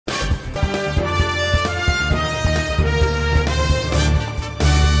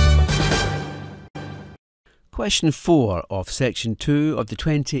Question 4 of Section 2 of the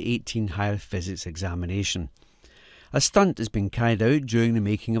 2018 Higher Physics Examination. A stunt is being carried out during the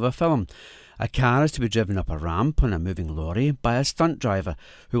making of a film. A car is to be driven up a ramp on a moving lorry by a stunt driver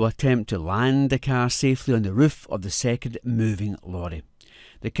who will attempt to land the car safely on the roof of the second moving lorry.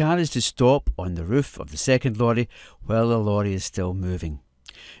 The car is to stop on the roof of the second lorry while the lorry is still moving.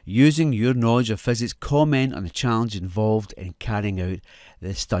 Using your knowledge of physics, comment on the challenge involved in carrying out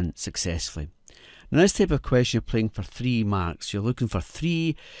the stunt successfully. Now, this type of question, you're playing for 3 marks. You're looking for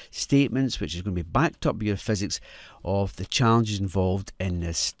 3 statements which is going to be backed up by your physics of the challenges involved in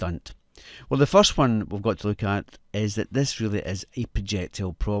this stunt. Well, the first one we've got to look at is that this really is a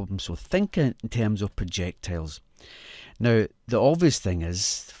projectile problem. So think in terms of projectiles. Now, the obvious thing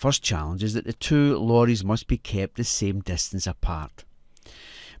is, the first challenge is that the 2 lorries must be kept the same distance apart.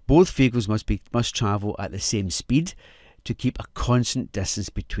 Both vehicles must travel at the same speed to keep a constant distance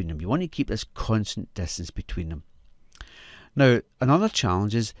between them. You want to keep this constant distance between them. Now, another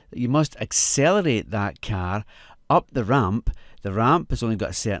challenge is that you must accelerate that car up the ramp. The ramp has only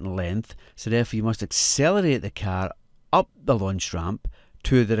got a certain length, so therefore you must accelerate the car up the launch ramp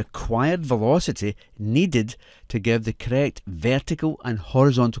to the required velocity needed to give the correct vertical and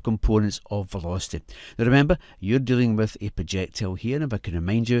horizontal components of velocity. Now remember, you're dealing with a projectile here, and if I can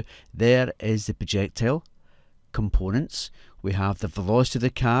remind you, there is the projectile components. We have the velocity of the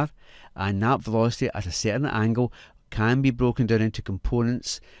car, and that velocity at a certain angle can be broken down into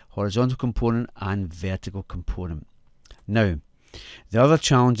components: horizontal component and vertical component. Now, the other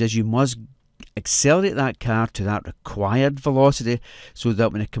challenge is you must accelerate that car to that required velocity so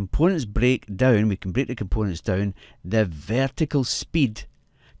that when the components break down, we can break the components down, the vertical speed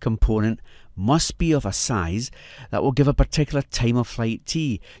component must be of a size that will give a particular time of flight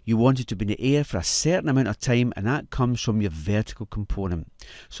t. You want it to be in the air for a certain amount of time, and that comes from your vertical component.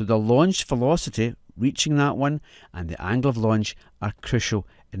 So the launch velocity, reaching that one, and the angle of launch are crucial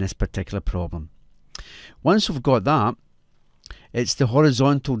in this particular problem. Once we've got that, it's the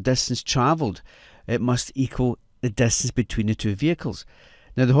horizontal distance travelled. It must equal the distance between the 2 vehicles.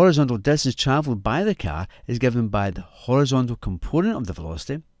 Now, the horizontal distance travelled by the car is given by the horizontal component of the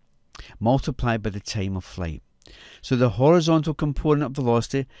velocity multiplied by the time of flight. So the horizontal component of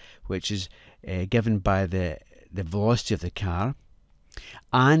velocity, which is given by the velocity of the car,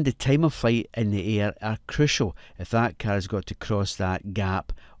 and the time of flight in the air are crucial if that car has got to cross that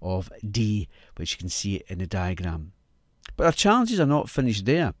gap of d, which you can see in the diagram. But our challenges are not finished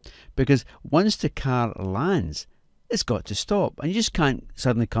there, because once the car lands, it's got to stop, and you just can't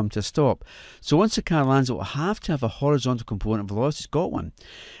suddenly come to a stop. So once the car lands, it will have to have a horizontal component of velocity. It's got one,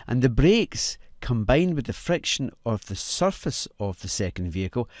 and the brakes combined with the friction of the surface of the second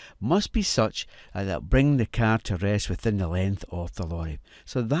vehicle must be such that bring the car to rest within the length of the lorry.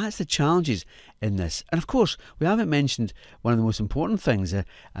 So that's the challenges in this. And of course, we haven't mentioned one of the most important things, and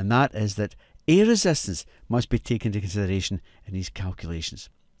that is that air resistance must be taken into consideration in these calculations.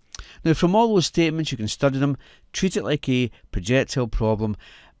 Now, from all those statements, you can study them, treat it like a projectile problem,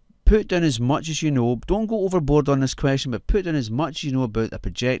 put down as much as you know. Don't go overboard on this question, but put down as much as you know about a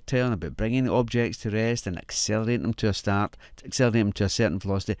projectile and about bringing objects to rest and accelerating them to a certain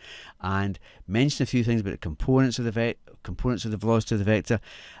velocity, and mention a few things about the components of the velocity of the vector,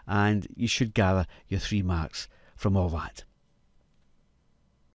 and you should gather your 3 marks from all that.